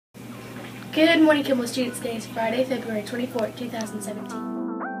Good morning, Kimball students. Today is Friday, February 24th, 2017.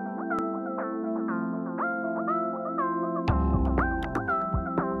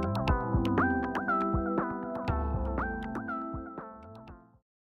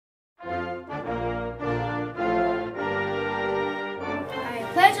 I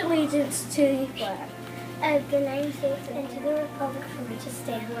pledge allegiance to the flag of the United States and to the republic for which it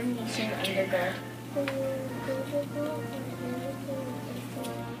stands, one nation under God.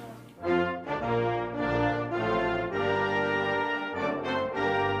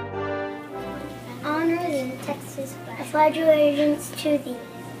 Honor the Texas flag. I pledge allegiance to thee.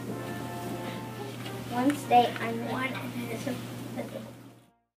 One state under one indivisible.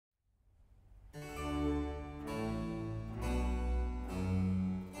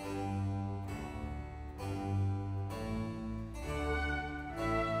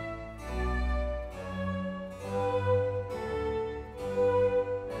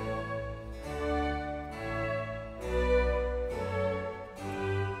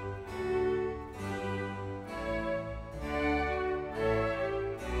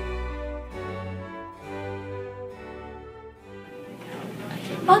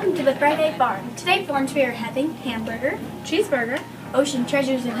 Welcome to the Friday Farm. Today for lunch we are having hamburger, cheeseburger, ocean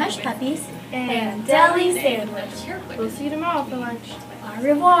treasures and hush puppies, and deli sandwich. We'll see you tomorrow for lunch. Au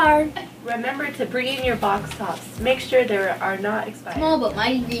revoir. Remember to bring in your box tops. Make sure they are not expired. Small but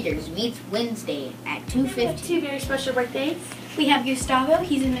Mighty Readers meets Wednesday at 2:50. Two very special birthdays. We have Gustavo,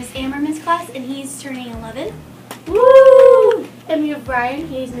 he's in Miss Ammerman's class and he's turning 11. Woo! And we have Brian,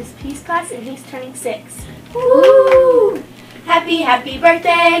 he's in his Peace class and he's turning 6. Woo! Happy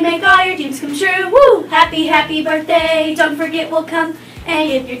birthday, make all your dreams come true. Woo! Happy birthday, don't forget we'll come and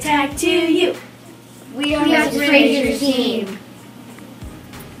give your tag to you. We are the Rangers team.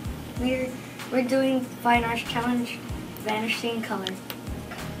 We're doing Fine Arts Challenge, Vanishing Color.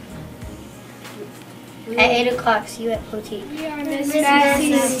 At 8 o'clock, see you at Poteet. We are Miss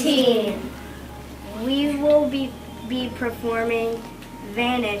Massey's team. We will be performing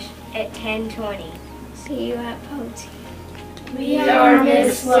Vanish at 10:20. See you at Poteet. We are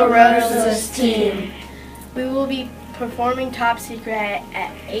Miss LaRosa's team. We will be performing Top Secret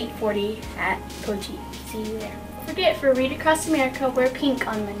at 8:40 at Poteet. See you there. Don't forget, for Read Across America, wear pink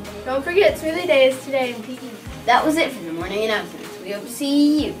on Monday. Don't forget, Smoothie Day is today in PE. That was it for the morning announcements. We hope to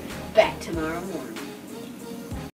see you back tomorrow morning.